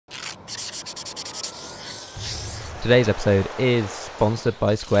Today's episode is sponsored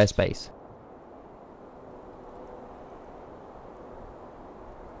by Squarespace.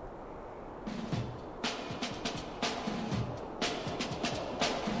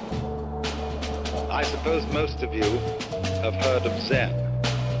 I suppose most of you have heard of Zen.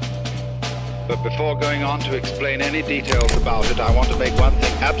 But before going on to explain any details about it, I want to make one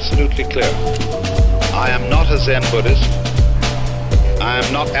thing absolutely clear. I am not a Zen Buddhist. I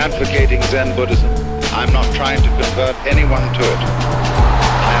am not advocating Zen Buddhism. I'm not trying to convert anyone to it.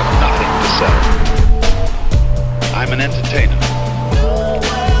 I have nothing to sell. I'm an entertainer.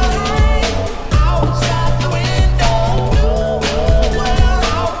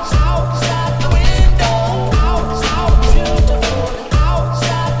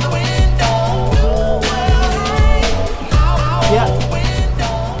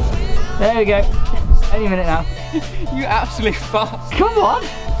 There we go. Any minute now. You absolute fast. Come on!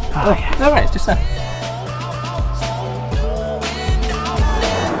 Oh yeah. No, right, it's just that.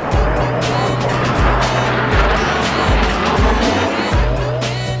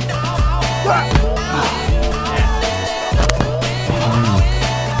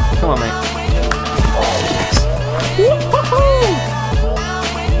 Come on, mate.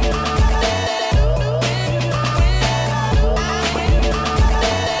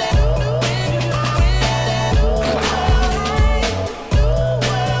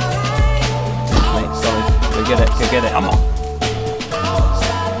 Get it. Come on.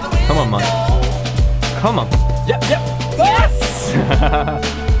 Come on, Mike. Come on. Yep. Yes!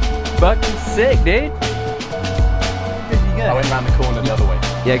 Fucking sick, dude. I went round the corner the other way.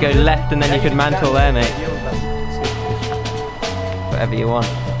 Yeah, go left and then you can mantle there, mate. Whatever you want.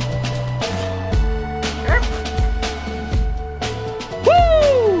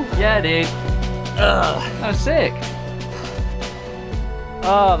 Woo! Yeah, dude. That was sick.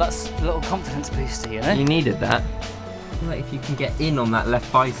 Oh, that's a little confidence booster, you know? You needed that. Like if you can get in on that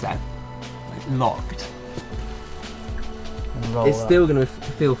left bicep, Like locked. And roll it's up. still going to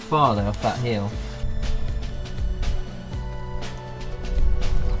feel farther off that heel.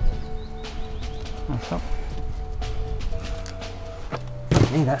 That's up.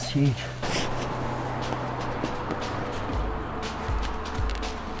 Hey, that's huge.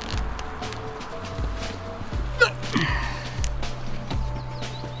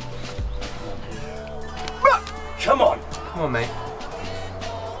 Come on! Come on, mate.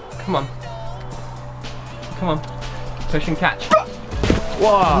 Come on. Come on. Push and catch.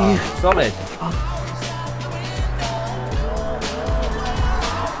 Wow, solid.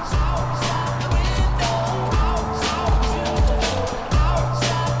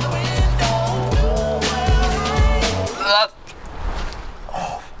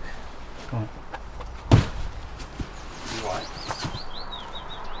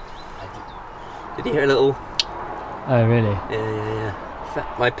 Did you hear a little? Oh, really? Yeah.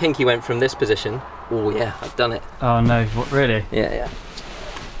 My pinky went from this position. Oh yeah, I've done it. Oh no, what, really? Yeah.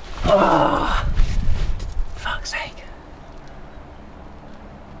 Oh, fuck's sake.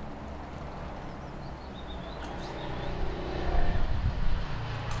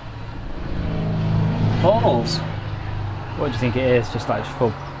 Balls! What do you think it is? Just like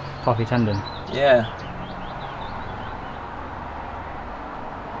full poppy tendon? Yeah.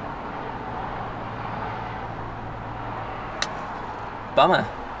 Bummer.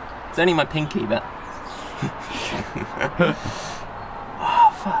 It's only my pinky, but...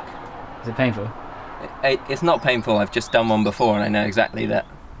 Oh, fuck. Is it painful? It's not painful, I've just done one before and I know exactly that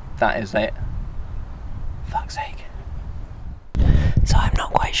is it. Fuck's sake. So I'm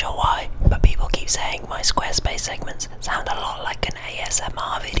not quite sure why, but people keep saying my Squarespace segments sound a lot like an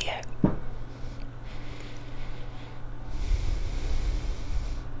ASMR video.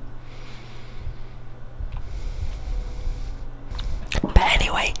 But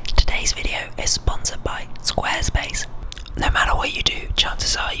anyway, today's video is sponsored by Squarespace. No matter what you do,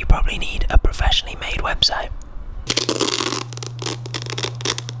 chances are you probably need a professionally made website.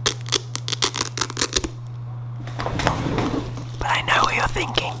 But I know what you're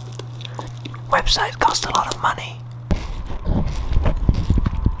thinking. Websites cost a lot of money.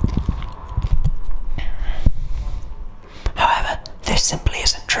 However, this simply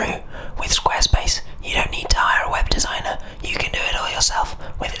isn't true. With Squarespace, you don't need to hire a web designer. You can do it all yourself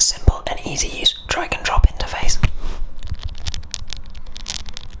with its simple and easy use drag and drop interface.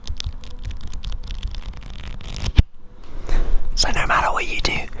 So no matter what you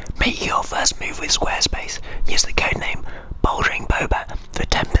do, make your first move with Squarespace. Use the codename Bouldering Bobat for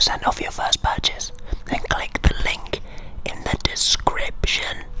 10% off your first purchase. Then click the link in the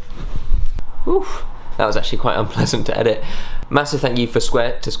description. Oof, that was actually quite unpleasant to edit. Massive thank you to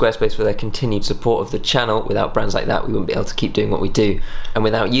Squarespace for their continued support of the channel. Without brands like that, we wouldn't be able to keep doing what we do. And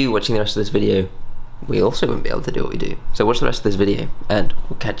without you watching the rest of this video, we also wouldn't be able to do what we do. So watch the rest of this video, and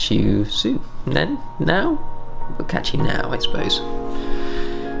we'll catch you soon. Now? We'll catch you now, I suppose.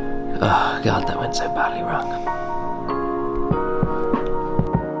 Oh God, that went so badly wrong.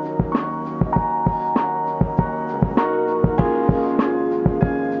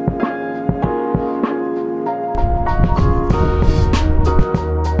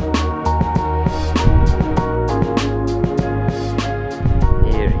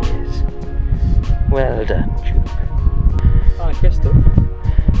 Well done, Troop. Hi, Crystal.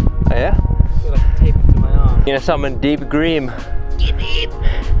 Oh yeah? I feel like tape to my arm. You know something deep green.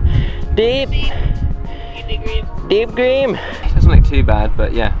 Deep green. It doesn't look too bad,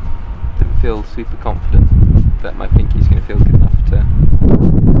 but yeah, didn't feel super confident that my pinky's going to feel good enough to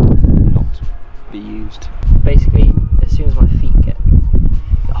not be used. Basically, as soon as my feet get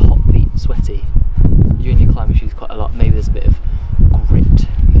hot feet, sweaty, you and your climbing shoes quite a lot. Maybe there's a bit of grit,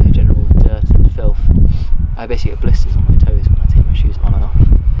 you know, general dirt and filth. I basically get blisters on my toes when I take my shoes on and off.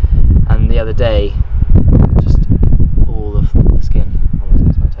 And the other day, just all of the skin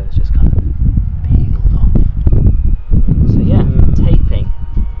on my toes just kind of peeled off. So yeah, taping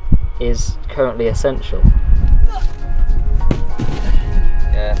is currently essential.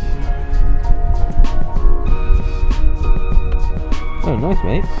 Yeah. Oh, nice,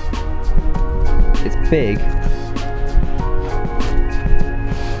 mate. It's big.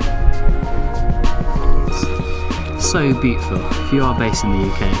 So beautiful. If you are based in the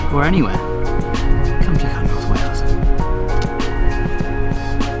UK or anywhere, come check out North Wales.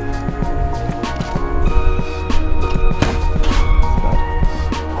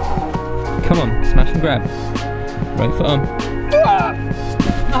 Come on, smash and grab. Right foot on.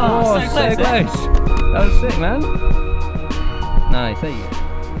 Oh, so close. That was sick, man. Nice, there you go.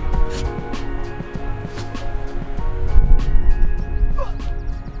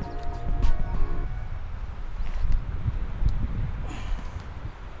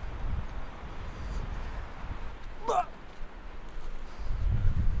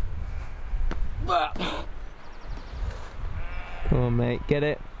 Come on, mate, get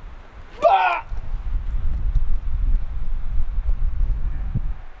it.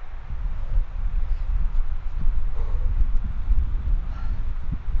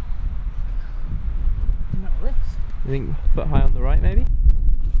 You think foot high on the right, maybe?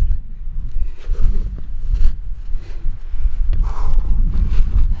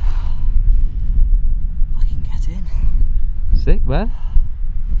 Fucking get in. Sick, bud.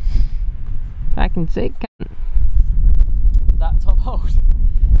 Fucking sick. That top hold,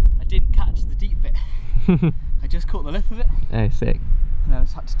 I didn't catch the deep bit. I just caught the lip of it. Oh, sick. And I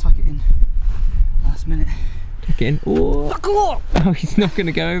just had to tuck it in last minute. Tuck it in. Oh, oh, he's not going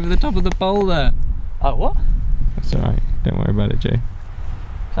to go over the top of the boulder. Oh, what? That's alright. Don't worry about it, Joe. Does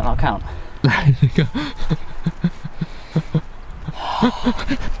that not count? I don't care.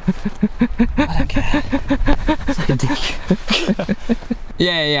 It's like a dick.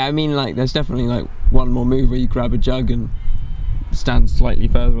 Yeah, I mean, like, there's definitely like one more move where you grab a jug and stand slightly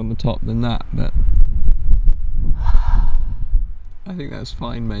further on the top than that, but I think that's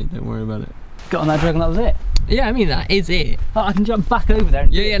fine, mate. Don't worry about it. Got on that jug and that was it? Yeah, I mean, that is it. Oh, I can jump back over there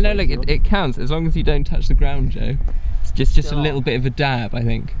and yeah, no, look, it counts as long as you don't touch the ground, Joe. It's just a little bit of a dab, I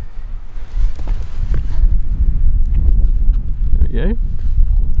think. There we go.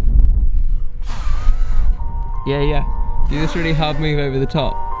 Yeah. Do this really hard move over the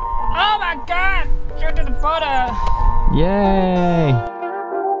top. Oh my god! Shoot to the butter! Yay!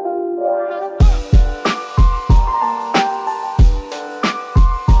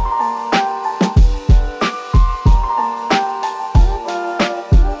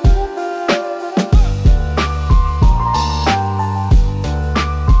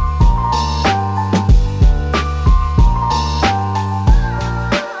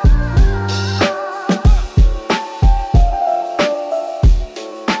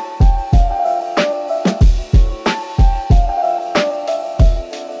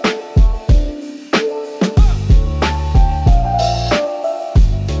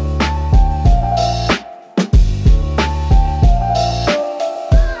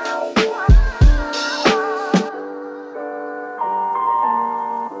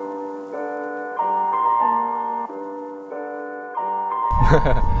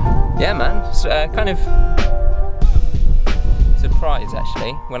 Yeah, man, kind of surprised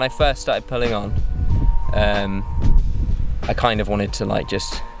actually. When I first started pulling on, I kind of wanted to like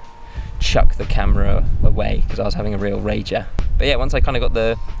just chuck the camera away because I was having a real rager. But yeah, once I kind of got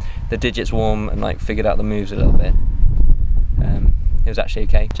the digits warm and like figured out the moves a little bit, It was actually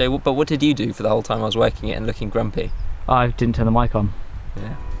okay. Jay, but what did you do for the whole time I was working it and looking grumpy? I didn't turn the mic on.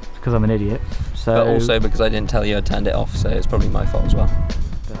 Yeah. Because I'm an idiot. So. But also because I didn't tell you I turned it off, so it's probably my fault as well.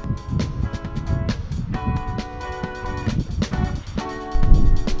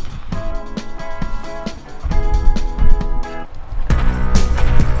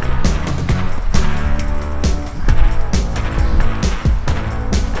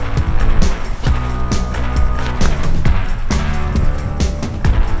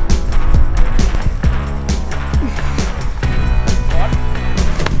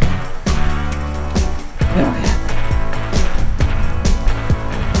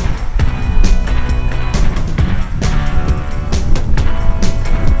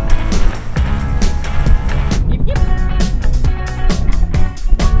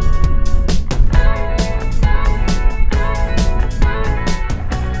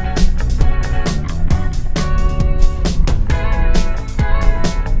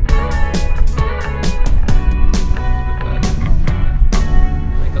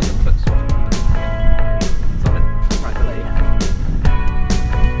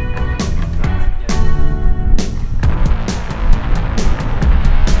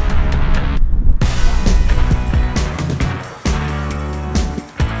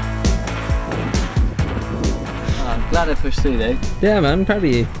 Glad I pushed through though. Yeah, man, I'm proud of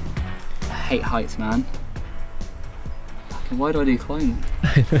you. I hate heights, man. Fucking why do I do climbing?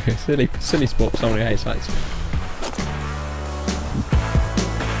 I know, silly sport for someone who hates heights.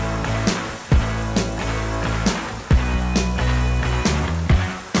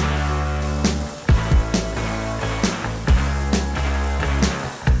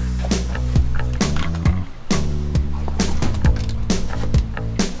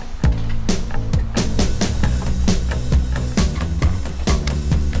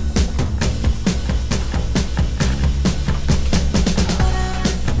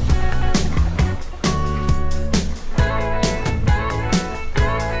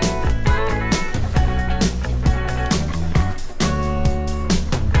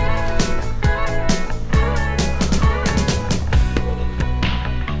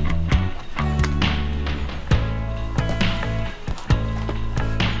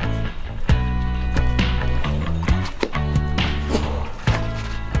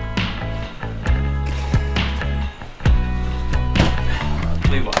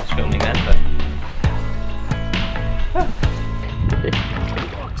 Filming that, but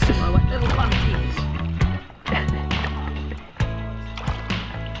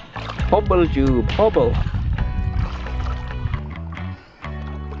hobble tube, hobble.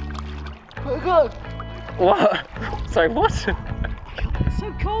 Oh god! What? Sorry, what? It's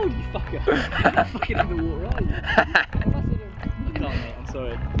so cold, you fucker! I fucking have the water on. I can't, mate, I'm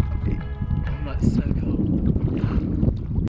sorry. I'm like so cold.